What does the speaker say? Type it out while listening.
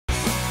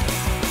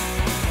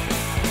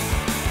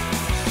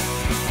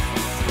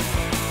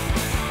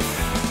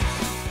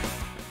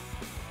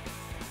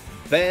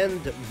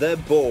Bend the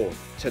Bow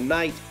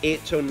tonight,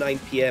 8 till 9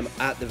 p.m.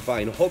 at the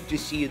Vine. Hope to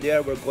see you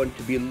there. We're going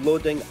to be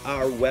loading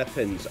our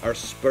weapons, our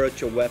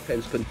spiritual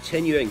weapons,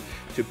 continuing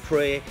to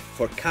pray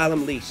for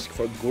Callum Leask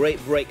for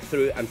great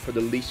breakthrough and for the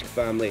Leask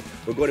family.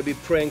 We're going to be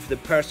praying for the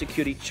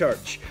persecuted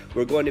church.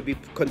 We're going to be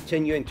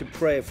continuing to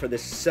pray for the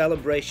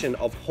celebration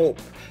of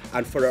hope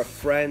and for our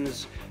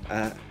friends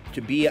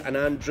Tobiah and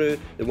Andrew,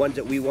 the ones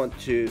that we want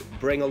to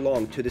bring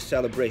along to the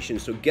celebration.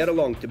 So get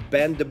along to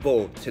Bend the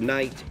Bow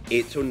tonight,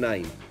 8 till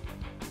 9.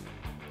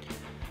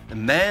 The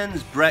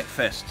Men's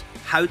Breakfast,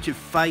 How to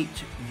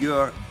Fight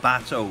Your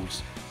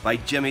Battles by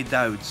Jimmy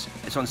Dowds.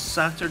 It's on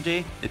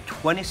Saturday, the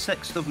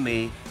 26th of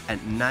May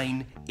at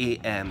 9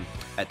 a.m.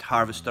 at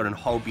Harvester in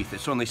Holbeath.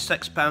 It's only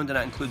 £6 and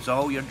it includes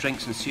all your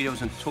drinks and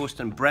cereals and toast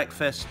and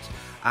breakfast,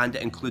 and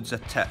it includes a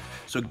tip.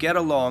 So get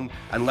along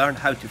and learn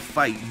how to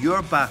fight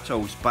your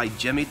battles by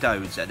Jimmy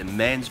Dowds at the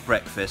Men's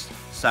Breakfast,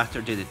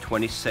 Saturday the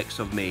 26th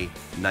of May,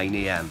 9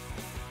 a.m.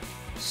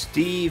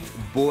 Steve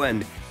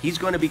Bowen, he's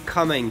going to be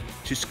coming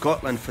to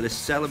Scotland for the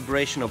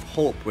celebration of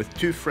hope with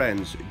two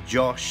friends,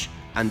 Josh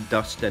and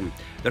Dustin.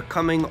 They're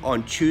coming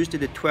on Tuesday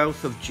the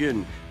 12th of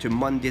June to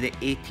Monday the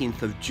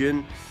 18th of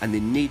June, and they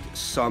need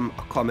some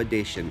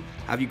accommodation.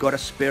 Have you got a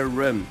spare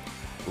room?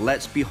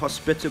 Let's be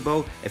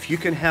hospitable. If you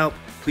can help,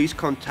 please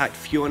contact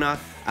Fiona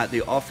at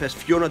the office,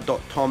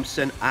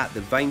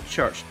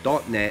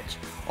 fiona.thompson@thevinechurch.net,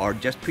 or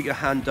just put your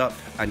hand up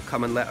and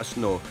come and let us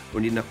know.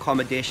 We need an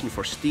accommodation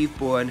for Steve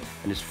Bowen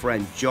and his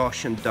friend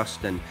Josh and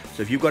Dustin.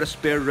 So if you've got a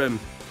spare room,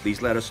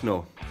 please let us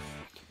know.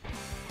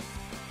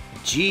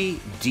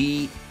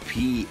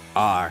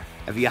 GDPR.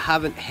 If you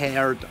haven't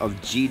heard of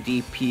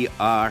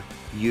GDPR,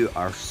 you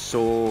are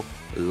so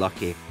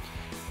lucky.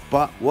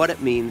 But what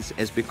it means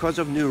is, because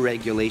of new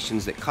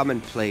regulations that come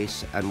in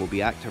place and will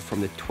be active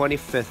from the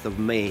 25th of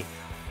May,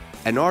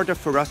 in order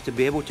for us to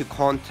be able to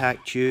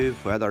contact you,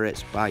 whether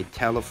it's by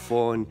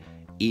telephone,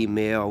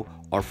 email,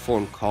 or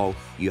phone call,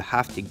 you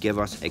have to give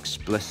us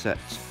explicit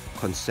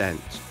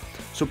consent.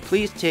 So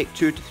please take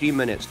 2 to 3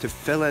 minutes to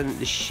fill in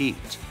the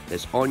sheet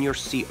that's on your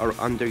seat or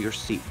under your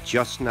seat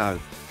just now.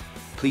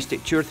 Please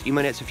take 2 or 3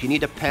 minutes. If you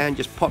need a pen,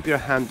 just pop your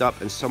hand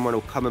up and someone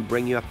will come and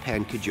bring you a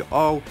pen. Could you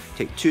all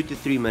take 2 to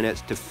 3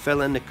 minutes to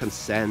fill in the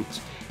consent?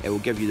 It will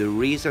give you the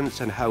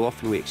reasons and how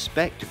often we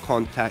expect to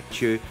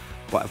contact you.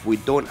 But if we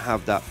don't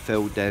have that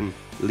filled in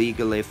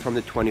legally from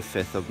the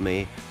 25th of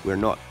May, we're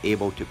not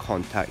able to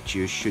contact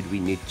you should we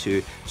need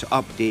to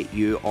update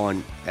you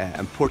on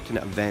important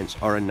events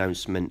or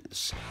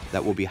announcements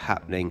that will be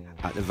happening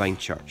at the Vine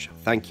Church.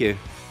 Thank you.